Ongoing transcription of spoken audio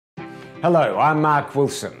Hello, I'm Mark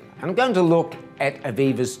Wilson, and I'm going to look at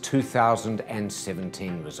Aviva's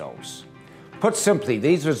 2017 results. Put simply,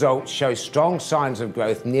 these results show strong signs of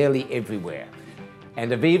growth nearly everywhere,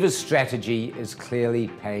 and Aviva's strategy is clearly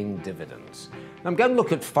paying dividends. I'm going to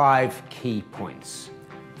look at 5 key points.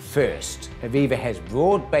 First, Aviva has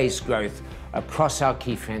broad-based growth across our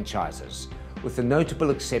key franchises, with the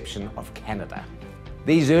notable exception of Canada.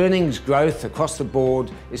 These earnings growth across the board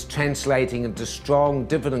is translating into strong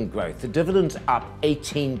dividend growth. The dividend's up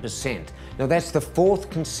 18%. Now that's the 4th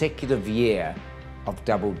consecutive year of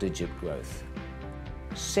double-digit growth.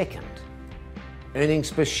 Second, earnings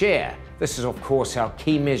per share. This is of course our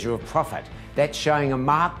key measure of profit. That's showing a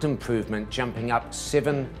marked improvement, jumping up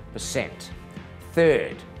 7%.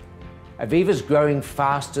 Third, Aviva's growing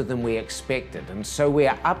faster than we expected, and so we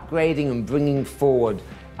are upgrading and bringing forward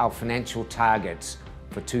our financial targets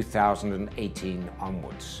for 2018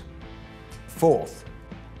 onwards. Fourth,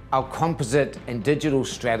 our composite and digital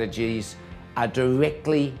strategies are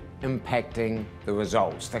directly impacting the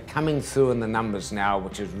results. They're coming through in the numbers now,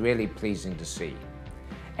 which is really pleasing to see.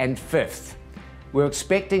 And fifth, we're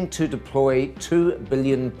expecting to deploy £2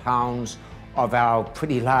 billion of our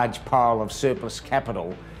pretty large pile of surplus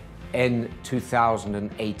capital in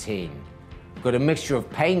 2018. We've got a mixture of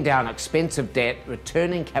paying down expensive debt,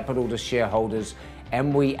 returning capital to shareholders,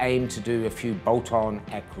 and we aim to do a few bolt-on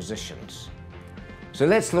acquisitions. So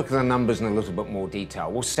let's look at the numbers in a little bit more detail.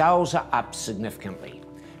 Well, sales are up significantly.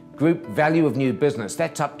 Group value of new business,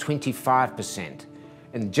 that's up 25%.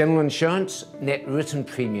 In general insurance, net written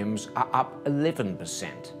premiums are up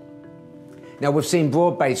 11%. Now we've seen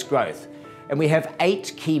broad-based growth, and we have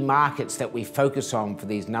 8 key markets that we focus on for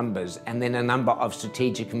these numbers, and then a number of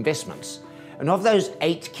strategic investments. And of those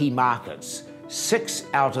 8 key markets, 6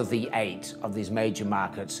 out of the 8 of these major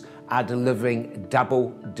markets are delivering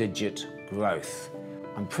double-digit growth.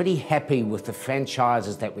 I'm pretty happy with the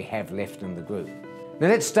franchises that we have left in the group. Now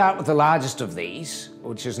let's start with the largest of these,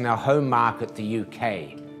 which is in our home market, the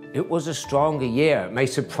UK. It was a stronger year. It may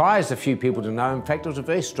surprise a few people to know, in fact, it was a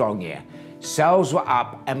very strong year. Sales were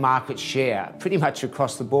up and market share, pretty much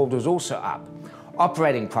across the board, was also up.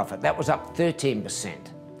 Operating profit, that was up 13%.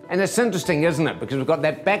 And it's interesting, isn't it? Because we've got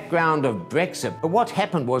that background of Brexit. But what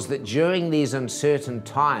happened was that during these uncertain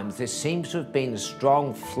times, there seems to have been a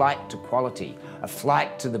strong flight to quality, a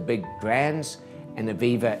flight to the big brands, and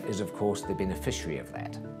Aviva is, of course, the beneficiary of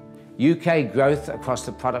that. UK growth across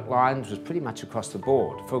the product lines was pretty much across the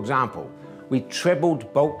board. For example, we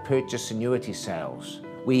trebled bulk purchase annuity sales.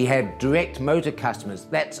 We have direct motor customers,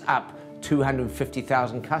 that's up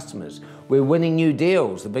 250,000 customers. We're winning new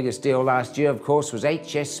deals. The biggest deal last year, of course, was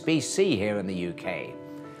HSBC here in the UK.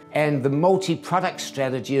 And the multi-product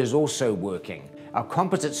strategy is also working. Our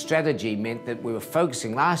composite strategy meant that we were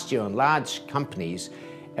focusing last year on large companies,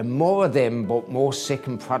 and more of them bought more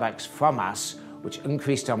second products from us, which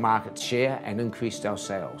increased our market share and increased our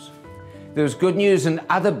sales. There was good news in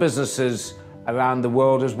other businesses around the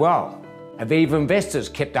world as well. Aviva Investors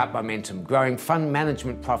kept up momentum, growing fund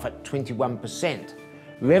management profit 21%.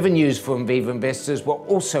 Revenues for Aviva Investors were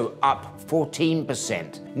also up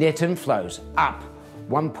 14%. Net inflows up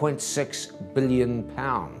 £1.6 billion.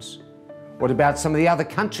 What about some of the other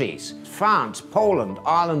countries? France, Poland,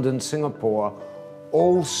 Ireland and Singapore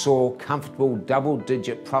all saw comfortable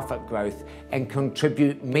double-digit profit growth and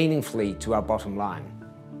contribute meaningfully to our bottom line.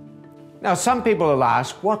 Now, some people will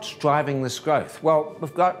ask, what's driving this growth? Well,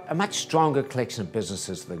 we've got a much stronger collection of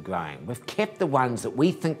businesses that are growing. We've kept the ones that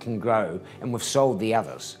we think can grow, and we've sold the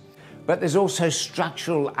others. But there's also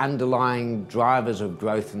structural underlying drivers of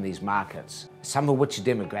growth in these markets, some of which are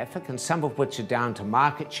demographic and some of which are down to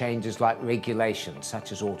market changes like regulation,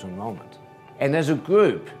 such as auto-enrollment. And as a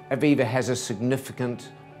group, Aviva has a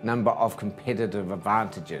significant number of competitive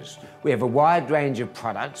advantages. We have a wide range of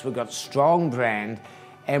products, we've got strong brand,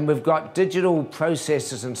 and we've got digital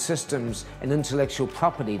processes and systems and intellectual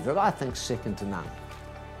property that I think second to none.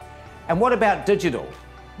 And what about digital?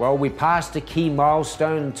 Well, we passed a key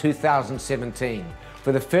milestone in 2017.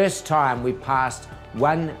 For the first time, we passed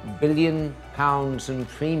 £1 billion in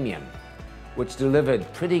premium, which delivered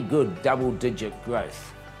pretty good double-digit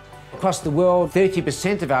growth. Across the world,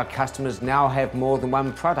 30% of our customers now have more than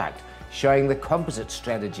one product, showing the composite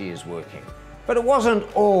strategy is working. But it wasn't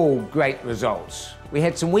all great results. We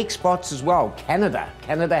had some weak spots as well. Canada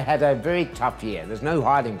had a very tough year. There's no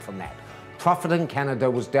hiding from that. Profit in Canada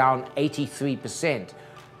was down 83%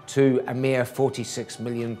 to a mere £46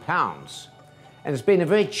 million. And it's been a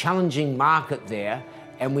very challenging market there,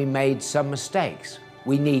 and we made some mistakes.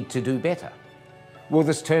 We need to do better. Will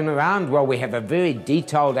this turn around? Well, we have a very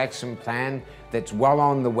detailed action plan that's well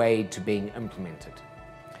on the way to being implemented.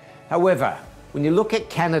 However, when you look at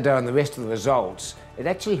Canada and the rest of the results, it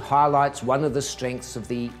actually highlights one of the strengths of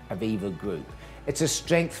the Aviva Group. It's a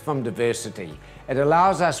strength from diversity. It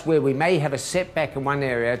allows us, where we may have a setback in one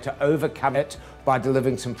area, to overcome it by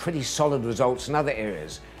delivering some pretty solid results in other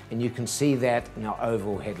areas. And you can see that in our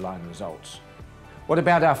overall headline results. What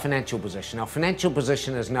about our financial position? Our financial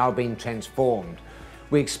position has now been transformed.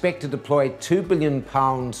 We expect to deploy £2 billion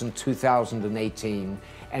in 2018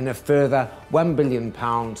 and a further £1 billion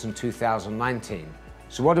in 2019.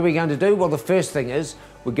 So what are we going to do? Well, the first thing is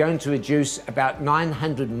we're going to reduce about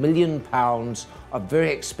 £900 million of very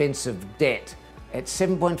expensive debt. At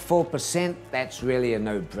 7.4%, that's really a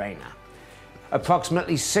no-brainer.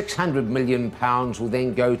 Approximately £600 million will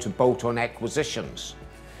then go to bolt-on acquisitions.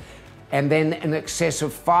 And then in excess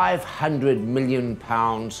of £500 million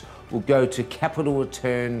will go to capital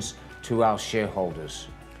returns to our shareholders.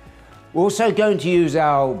 We're also going to use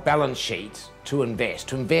our balance sheet to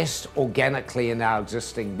invest organically in our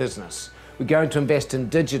existing business. We're going to invest in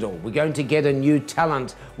digital. We're going to get a new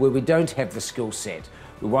talent where we don't have the skill set.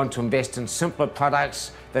 We want to invest in simpler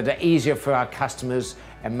products that are easier for our customers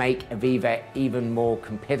and make Aviva even more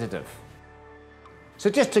competitive. So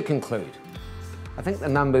just to conclude, I think the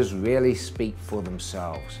numbers really speak for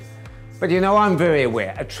themselves. But you know, I'm very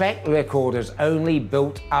aware a track record is only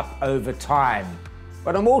built up over time.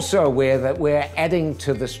 But I'm also aware that we're adding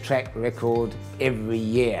to this track record every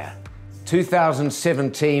year.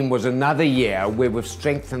 2017 was another year where we've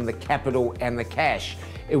strengthened the capital and the cash.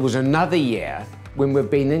 It was another year when we've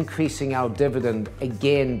been increasing our dividend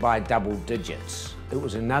again by double digits. It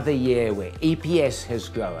was another year where EPS has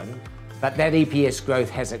grown, but that EPS growth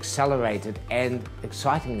has accelerated and,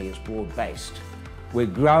 excitingly, it's broad-based. We're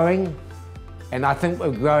growing, and I think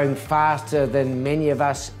we're growing faster than many of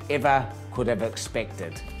us ever could have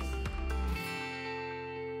expected.